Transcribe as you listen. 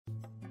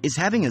Is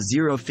having a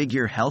zero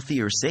figure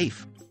healthy or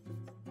safe?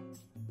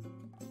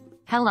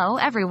 Hello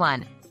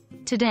everyone!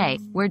 Today,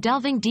 we're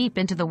delving deep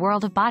into the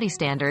world of body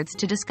standards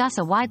to discuss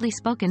a widely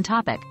spoken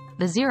topic,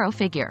 the zero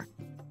figure.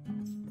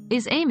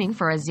 Is aiming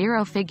for a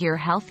zero figure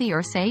healthy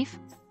or safe?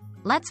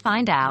 Let's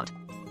find out.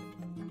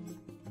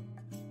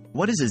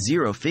 What is a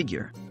zero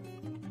figure?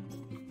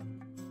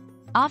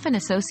 Often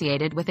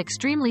associated with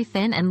extremely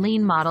thin and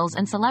lean models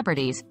and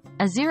celebrities,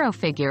 a zero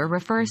figure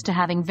refers to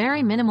having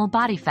very minimal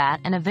body fat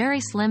and a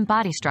very slim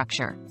body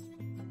structure.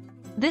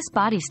 This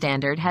body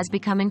standard has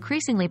become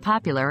increasingly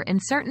popular in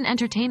certain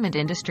entertainment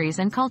industries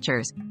and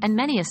cultures, and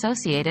many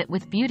associate it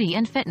with beauty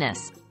and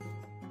fitness.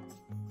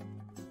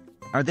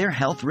 Are there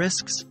health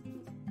risks?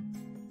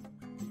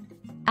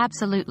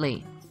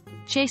 Absolutely.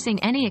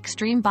 Chasing any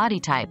extreme body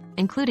type,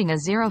 including a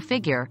zero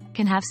figure,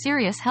 can have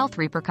serious health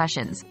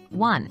repercussions.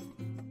 1.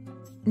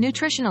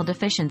 Nutritional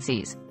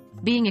deficiencies.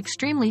 Being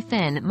extremely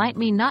thin might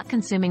mean not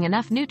consuming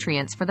enough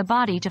nutrients for the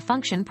body to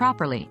function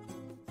properly.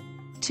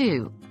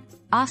 2.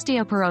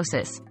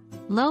 Osteoporosis.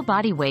 Low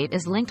body weight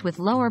is linked with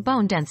lower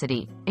bone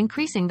density,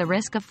 increasing the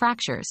risk of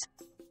fractures.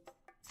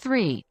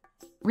 3.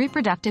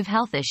 Reproductive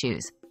health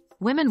issues.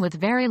 Women with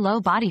very low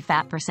body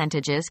fat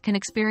percentages can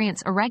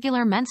experience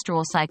irregular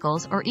menstrual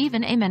cycles or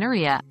even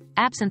amenorrhea,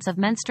 absence of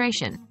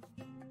menstruation.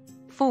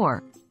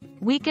 4.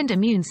 Weakened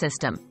immune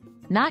system.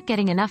 Not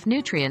getting enough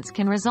nutrients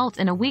can result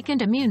in a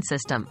weakened immune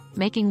system,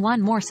 making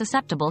one more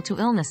susceptible to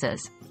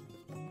illnesses.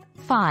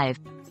 5.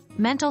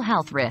 Mental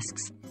health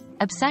risks.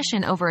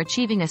 Obsession over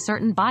achieving a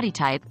certain body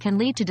type can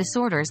lead to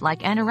disorders like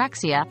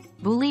anorexia,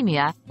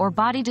 bulimia, or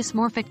body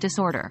dysmorphic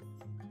disorder.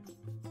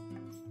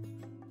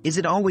 Is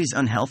it always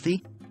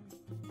unhealthy?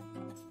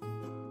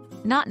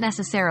 Not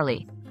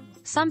necessarily.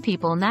 Some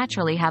people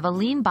naturally have a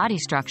lean body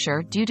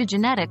structure due to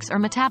genetics or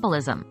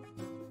metabolism.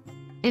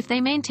 If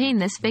they maintain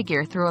this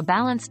figure through a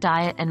balanced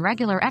diet and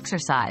regular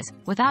exercise,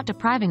 without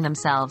depriving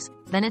themselves,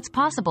 then it's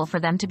possible for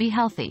them to be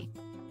healthy.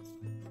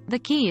 The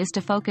key is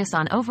to focus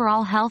on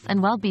overall health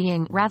and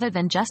well-being rather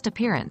than just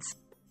appearance.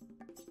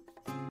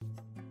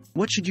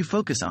 What should you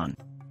focus on?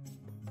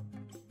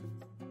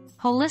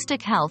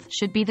 Holistic health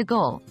should be the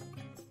goal.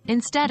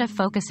 Instead of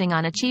focusing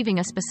on achieving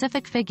a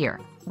specific figure,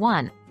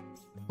 1.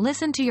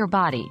 Listen to your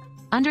body.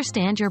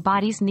 Understand your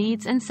body's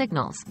needs and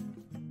signals.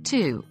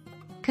 2.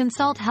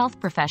 Consult health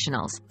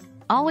professionals.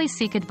 Always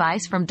seek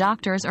advice from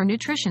doctors or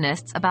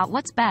nutritionists about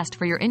what's best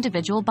for your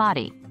individual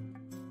body.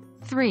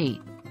 3.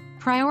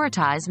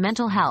 Prioritize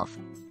mental health.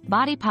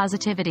 Body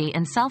positivity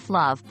and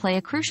self-love play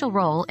a crucial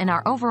role in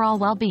our overall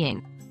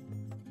well-being.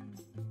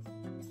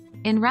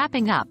 In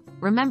wrapping up,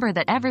 remember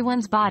that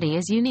everyone's body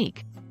is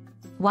unique.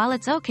 While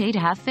it's okay to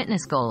have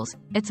fitness goals,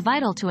 it's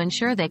vital to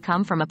ensure they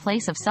come from a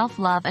place of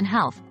self-love and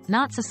health,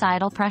 not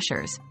societal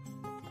pressures.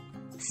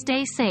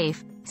 Stay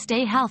safe,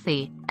 stay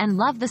healthy, and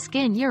love the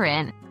skin you're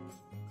in.